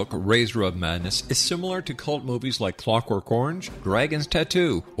nonfiction book, Razor of Madness, is similar to cult movies like Clockwork Orange, Dragon's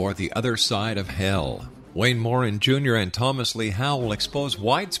Tattoo, or The Other Side of Hell. Wayne Morin Jr. and Thomas Lee Howell will expose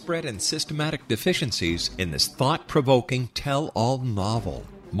widespread and systematic deficiencies in this thought-provoking tell-all novel.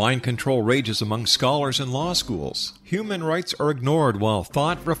 Mind control rages among scholars in law schools. Human rights are ignored while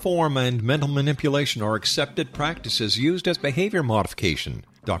thought reform and mental manipulation are accepted practices used as behavior modification.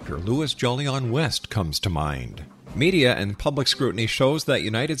 Dr. Louis Jolyon West comes to mind. Media and public scrutiny shows that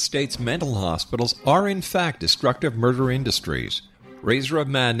United States mental hospitals are in fact destructive murder industries. Razor of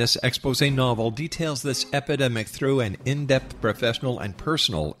Madness expose novel details this epidemic through an in-depth professional and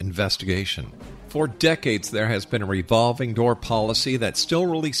personal investigation. For decades, there has been a revolving door policy that still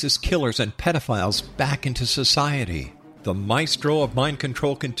releases killers and pedophiles back into society. The maestro of mind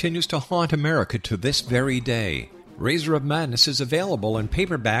control continues to haunt America to this very day. Razor of Madness is available in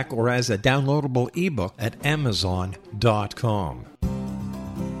paperback or as a downloadable ebook at Amazon.com.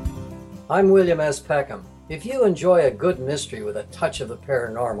 I'm William S. Peckham. If you enjoy a good mystery with a touch of the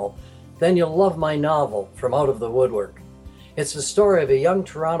paranormal, then you'll love my novel, From Out of the Woodwork. It's the story of a young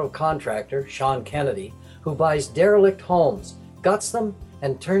Toronto contractor, Sean Kennedy, who buys derelict homes, guts them,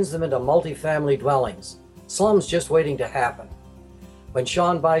 and turns them into multifamily dwellings. Slums just waiting to happen. When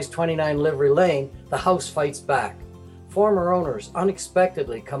Sean buys 29 Livery Lane, the house fights back. Former owners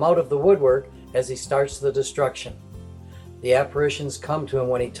unexpectedly come out of the woodwork as he starts the destruction. The apparitions come to him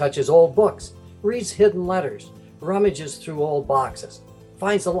when he touches old books, reads hidden letters, rummages through old boxes,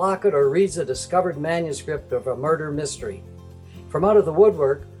 finds a locket, or reads a discovered manuscript of a murder mystery. From Out of the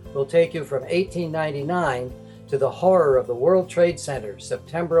Woodwork will take you from 1899 to the horror of the World Trade Center,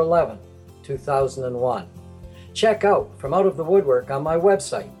 September 11, 2001. Check out From Out of the Woodwork on my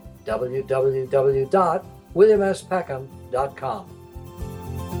website, www.williamspeckham.com.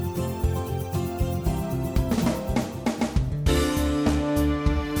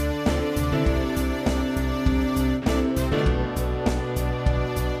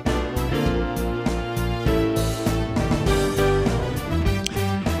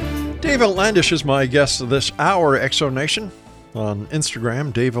 Dave Outlandish is my guest this hour, Exonation. On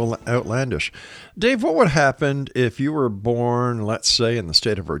Instagram, Dave Outlandish. Dave, what would happen if you were born, let's say, in the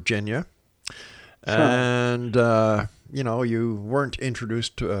state of Virginia, and, you weren't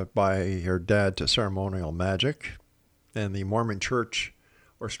introduced by your dad to ceremonial magic, and the Mormon church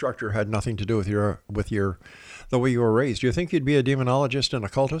or structure had nothing to do with the way you were raised? Do you think you'd be a demonologist and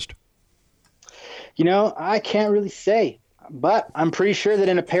occultist? I can't really say. But I'm pretty sure that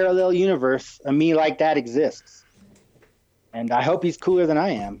in a parallel universe, a me like that exists. And I hope he's cooler than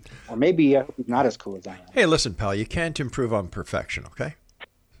I am. Or maybe I hope he's not as cool as I am. Hey, listen, pal, you can't improve on perfection, okay?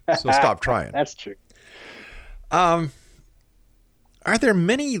 So stop trying. That's true. Are there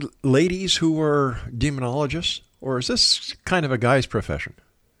many ladies who are demonologists? Or is this kind of a guy's profession?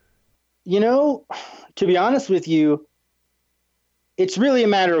 To be honest with you, it's really a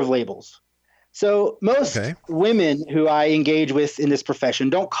matter of labels. So most women who I engage with in this profession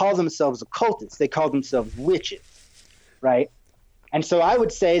don't call themselves occultists. They call themselves witches, right? And so I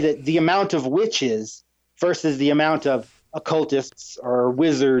would say that the amount of witches versus the amount of occultists or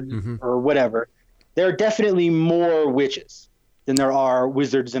wizards or whatever, there are definitely more witches than there are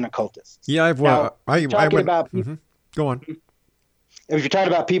wizards and occultists. Yeah, Go on. If you're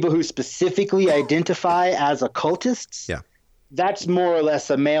talking about people who specifically identify as occultists, that's more or less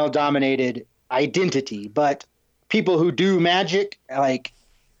a male-dominated identity. But people who do magic,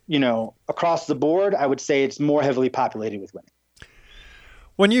 across the board, I would say it's more heavily populated with women.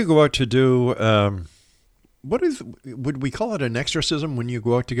 When you go out to do, would we call it an exorcism when you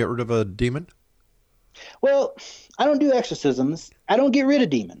go out to get rid of a demon? Well, I don't do exorcisms. I don't get rid of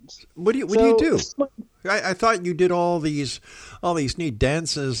demons. What do you do? I thought you did all these neat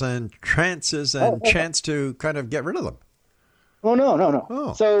dances and trances and chants to kind of get rid of them. Oh, no.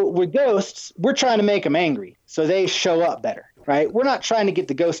 Oh. So with ghosts, we're trying to make them angry so they show up better, right? We're not trying to get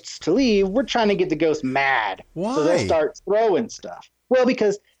the ghosts to leave. We're trying to get the ghosts mad. Why? So they'll start throwing stuff. Well,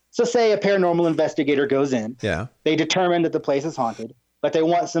 because, say a paranormal investigator goes in. Yeah. They determine that the place is haunted, but they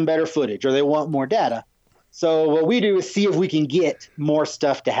want some better footage or they want more data. So what we do is see if we can get more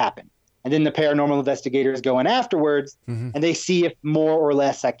stuff to happen. And then the paranormal investigators go in afterwards and they see if more or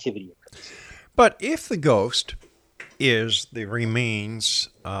less activity occurs. But if the ghost is the remains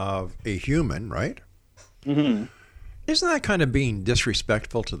of a human, right? Mm-hmm. Isn't that kind of being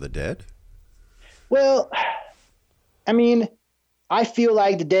disrespectful to the dead? Well, I mean, I feel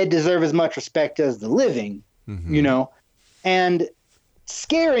like the dead deserve as much respect as the living, and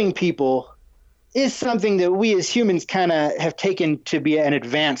scaring people is something that we as humans kind of have taken to be an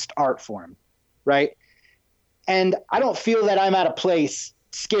advanced art form, right? And I don't feel that I'm at a place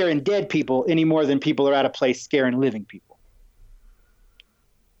scaring dead people any more than people are at a place scaring living people.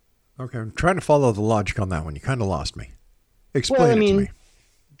 Okay, I'm trying to follow the logic on that one. You kind of lost me. Explain it to me.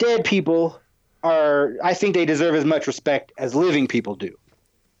 Dead people I think they deserve as much respect as living people do.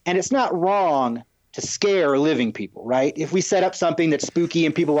 And it's not wrong to scare living people, right? If we set up something that's spooky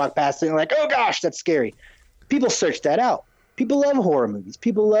and people walk past it and like, oh gosh, that's scary. People search that out. People love horror movies.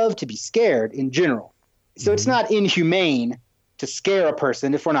 People love to be scared in general. So it's not inhumane to scare a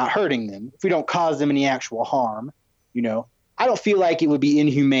person if we're not hurting them, if we don't cause them any actual harm. I don't feel like it would be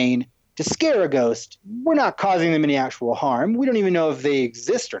inhumane to scare a ghost. We're not causing them any actual harm. We don't even know if they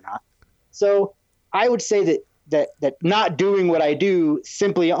exist or not. So I would say that not doing what I do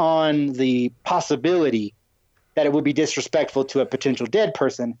simply on the possibility that it would be disrespectful to a potential dead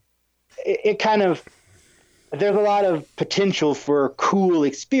person, it kind of, there's a lot of potential for cool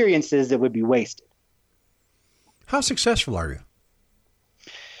experiences that would be wasted. How successful are you?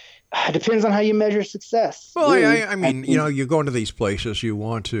 It depends on how you measure success. Well, really. I mean, you go into these places, you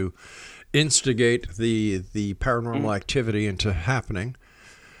want to instigate the paranormal activity into happening.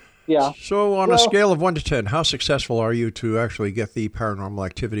 Yeah. So on a scale of 1 to 10, how successful are you to actually get the paranormal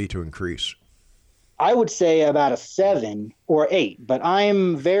activity to increase? I would say about a 7 or 8, but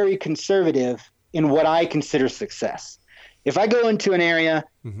I'm very conservative in what I consider success. If I go into an area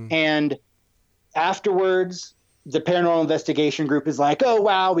and afterwards the paranormal investigation group is like, oh,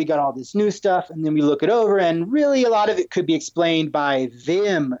 wow, we got all this new stuff. And then we look it over, and really a lot of it could be explained by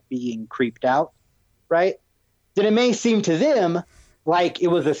them being creeped out, right? Then it may seem to them like it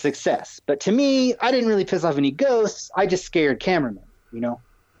was a success. But to me, I didn't really piss off any ghosts. I just scared cameramen, you know?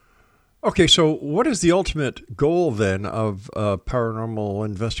 Okay, so what is the ultimate goal then of a paranormal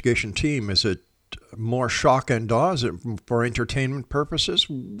investigation team? Is it more shock and awe? Is it for entertainment purposes?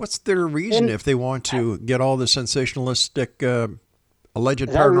 What's their reason if they want to get all the sensationalistic alleged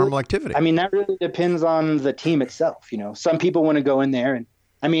paranormal activity? I mean, that really depends on the team itself. You know, some people want to go in there, and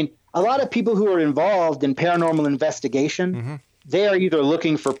I mean, a lot of people who are involved in paranormal investigation, they are either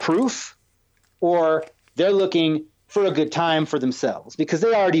looking for proof or they're looking for a good time for themselves because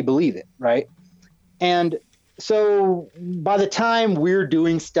they already believe it, right? And so by the time we're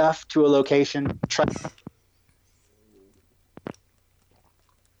doing stuff to a location,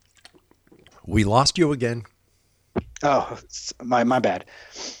 we lost you again. Oh, my bad.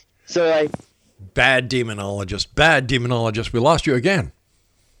 So bad demonologist. We lost you again.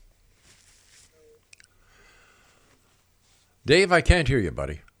 Dave, I can't hear you,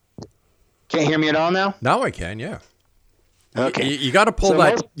 buddy. Can't hear me at all now? Now I can, yeah. Okay. You got to pull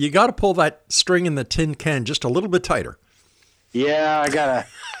You got to pull that string in the tin can just a little bit tighter. Yeah, I gotta.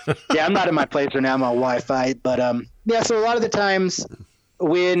 Yeah, I'm not in my place right now. I'm on Wi-Fi, but yeah. So a lot of the times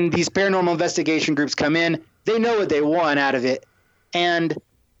when these paranormal investigation groups come in, they know what they want out of it, and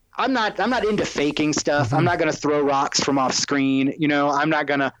I'm not into faking stuff. I'm not gonna throw rocks from off screen. You know, I'm not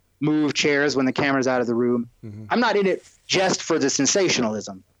gonna move chairs when the camera's out of the room. I'm not in it just for the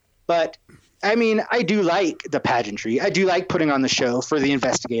sensationalism, but. I mean, I do like the pageantry. I do like putting on the show for the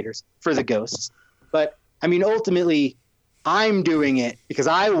investigators, for the ghosts. But, I mean, ultimately, I'm doing it because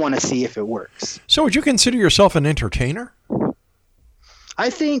I want to see if it works. So would you consider yourself an entertainer? I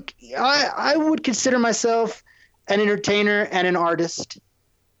think I would consider myself an entertainer and an artist,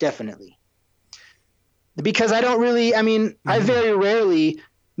 definitely. Because I don't really, I mean, I very rarely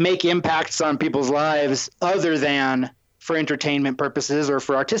make impacts on people's lives other than for entertainment purposes or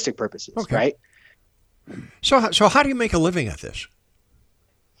for artistic purposes, right? So how do you make a living at this?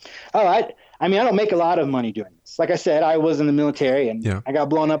 Oh, I mean, I don't make a lot of money doing this. Like I said, I was in the military and I got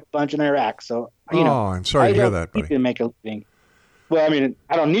blown up a bunch in Iraq. So, you know, I'm sorry to hear that, buddy. I don't need to make a living. Well, I mean,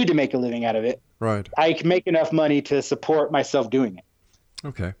 I don't need to make a living out of it. Right. I can make enough money to support myself doing it.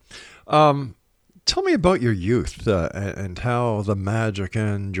 Okay. Tell me about your youth and how the magic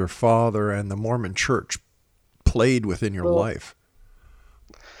and your father and the Mormon church played within your life.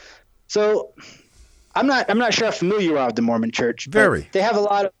 So I'm not sure how familiar you are with the Mormon church. Very. They have a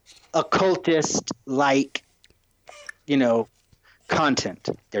lot of occultist like, you know, content.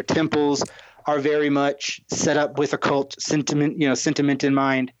 Their temples are very much set up with occult sentiment in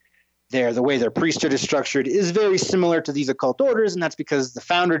mind. The way their priesthood is structured is very similar to these occult orders, and that's because the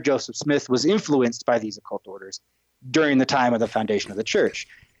founder, Joseph Smith, was influenced by these occult orders during the time of the foundation of the church.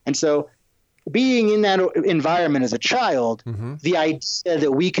 And so being in that environment as a child, the idea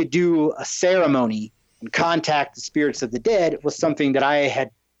that we could do a ceremony and contact the spirits of the dead was something that I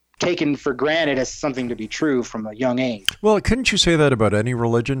had taken for granted as something to be true from a young age. Well, couldn't you say that about any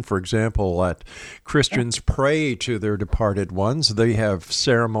religion? For example, that Christians pray to their departed ones. They have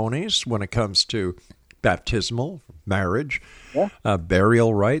ceremonies when it comes to baptismal, marriage,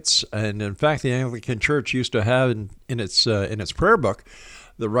 burial rites. And in fact, the Anglican Church used to have in its prayer book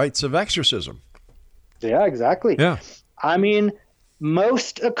the rites of exorcism. Yeah, exactly. Yeah. I mean,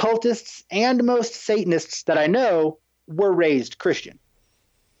 most occultists and most Satanists that I know were raised Christian.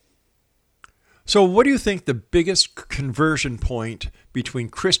 So what do you think the biggest conversion point between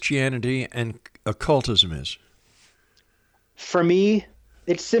Christianity and occultism is? For me,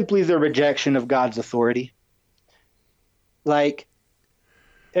 it's simply the rejection of God's authority. Like,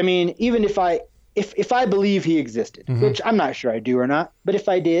 I mean, even if I believe he existed, which I'm not sure I do or not, but if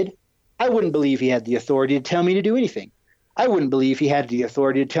I did, I wouldn't believe he had the authority to tell me to do anything. I wouldn't believe he had the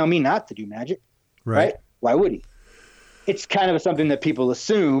authority to tell me not to do magic. Right? Why would he? It's kind of something that people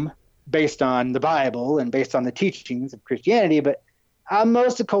assume based on the Bible and based on the teachings of Christianity, but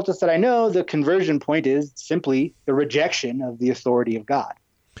most occultists that I know, the conversion point is simply the rejection of the authority of God.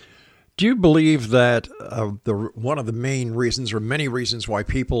 Do you believe that one of the main reasons or many reasons why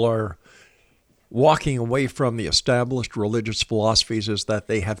people are walking away from the established religious philosophies is that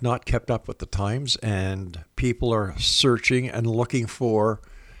they have not kept up with the times and people are searching and looking for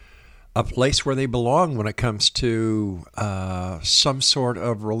a place where they belong when it comes to some sort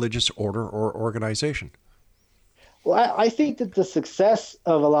of religious order or organization? Well, I think that the success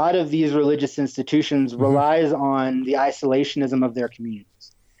of a lot of these religious institutions relies on the isolationism of their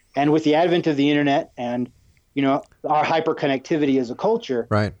communities. And with the advent of the internet and our hyperconnectivity as a culture,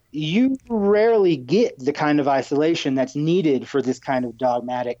 right, you rarely get the kind of isolation that's needed for this kind of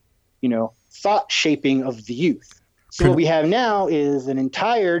dogmatic, thought shaping of the youth. So what we have now is an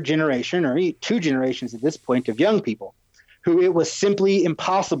entire generation, or 2 generations at this point, of young people who it was simply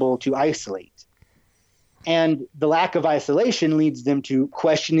impossible to isolate. And the lack of isolation leads them to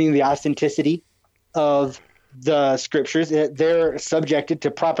questioning the authenticity of the scriptures. They're subjected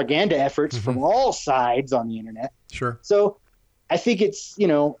to propaganda efforts from all sides on the internet. Sure. So I think it's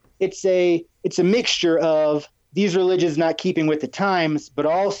a mixture of these religions not keeping with the times, but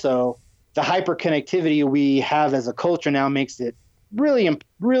also the hyperconnectivity we have as a culture now makes it really,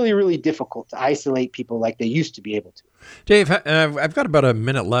 really, really difficult to isolate people like they used to be able to. Dave, I've got about a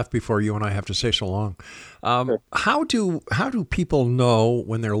minute left before you and I have to say so long. Sure. How do people know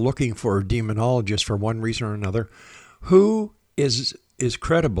when they're looking for a demonologist for one reason or another, who is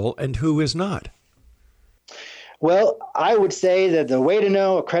credible and who is not? Well, I would say that the way to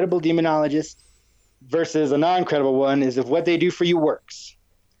know a credible demonologist versus a non-credible one is if what they do for you works.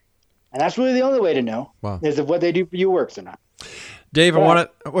 And that's really the only way to know, is if what they do for you works or not. Dave,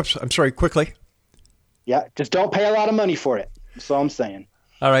 I'm sorry, quickly. Yeah, just don't pay a lot of money for it. That's all I'm saying.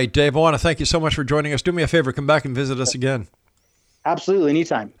 All right, Dave, I want to thank you so much for joining us. Do me a favor, come back and visit us again. Absolutely,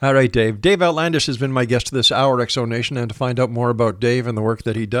 anytime. All right, Dave. Dave Outlandish has been my guest this hour, Exonation, and to find out more about Dave and the work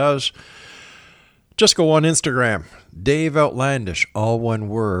that he does, just go on Instagram, Dave Outlandish, all one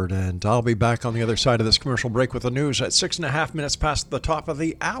word, and I'll be back on the other side of this commercial break with the news at 6.5 minutes past the top of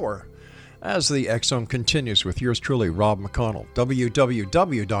the hour, as the X-Zone continues with yours truly, Rob McConnell.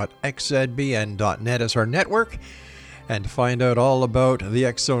 www.xzbn.net is our network. And to find out all about the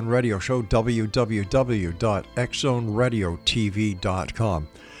X-Zone Radio Show, www.xzoneradiotv.com.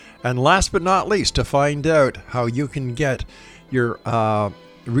 And last but not least, to find out how you can get your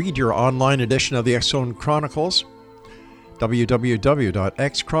read your online edition of the X-Zone Chronicles,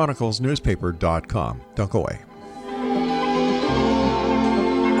 www.xchroniclesnewspaper.com. Don't go away.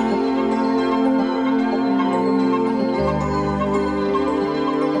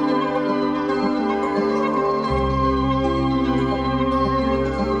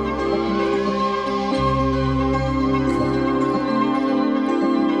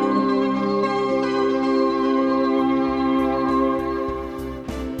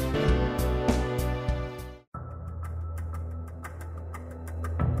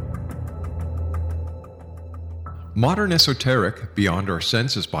 Modern Esoteric, Beyond Our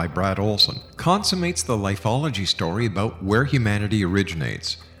Senses by Brad Olson, consummates the lifeology story about where humanity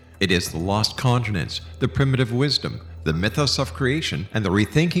originates. It is the lost continents, the primitive wisdom, the mythos of creation, and the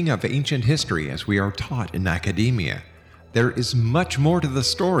rethinking of ancient history as we are taught in academia. There is much more to the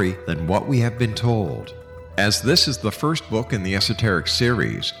story than what we have been told. As this is the first book in the Esoteric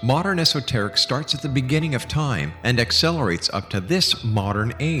series, Modern Esoteric starts at the beginning of time and accelerates up to this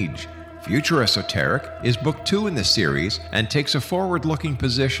modern age. Future Esoteric is book 2 in the series and takes a forward-looking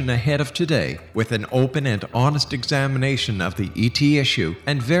position ahead of today with an open and honest examination of the ET issue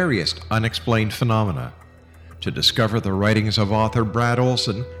and various unexplained phenomena. To discover the writings of author Brad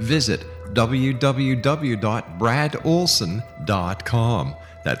Olson, visit www.bradolson.com.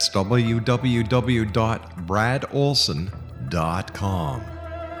 That's www.bradolson.com.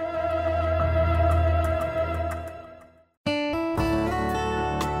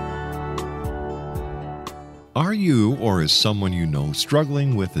 Are you or is someone you know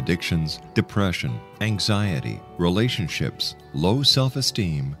struggling with addictions, depression, anxiety, relationships, low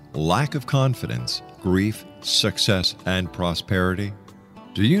self-esteem, lack of confidence, grief, success, and prosperity?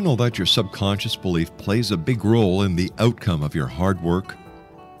 Do you know that your subconscious belief plays a big role in the outcome of your hard work?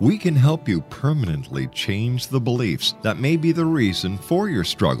 We can help you permanently change the beliefs that may be the reason for your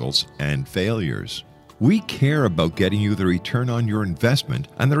struggles and failures. We care about getting you the return on your investment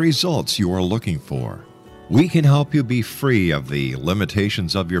and the results you are looking for. We can help you be free of the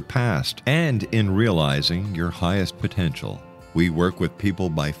limitations of your past and in realizing your highest potential. We work with people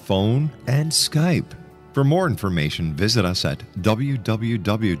by phone and Skype. For more information, visit us at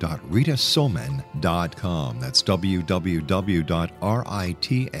www.ritasoman.com. That's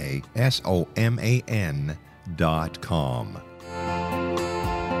www.ritasoman.com.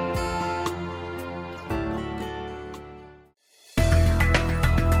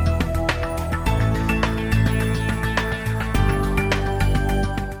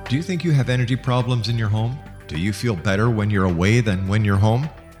 Do you think you have energy problems in your home? Do you feel better when you're away than when you're home?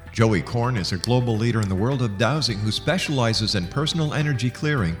 Joey Korn is a global leader in the world of dowsing who specializes in personal energy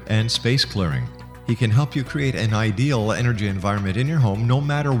clearing and space clearing. He can help you create an ideal energy environment in your home no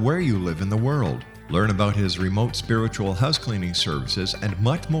matter where you live in the world. Learn about his remote spiritual house cleaning services and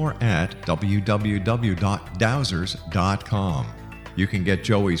much more at www.dowsers.com. You can get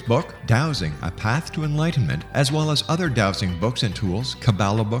Joey's book, Dowsing, A Path to Enlightenment, as well as other dowsing books and tools,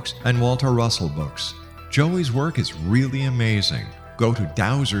 Kabbalah books, and Walter Russell books. Joey's work is really amazing. Go to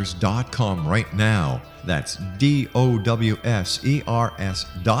dowsers.com right now. That's DOWSERS.com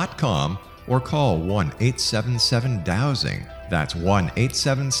or call 1-877-DOWSING. That's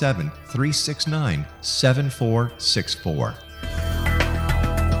 1-877-369-7464.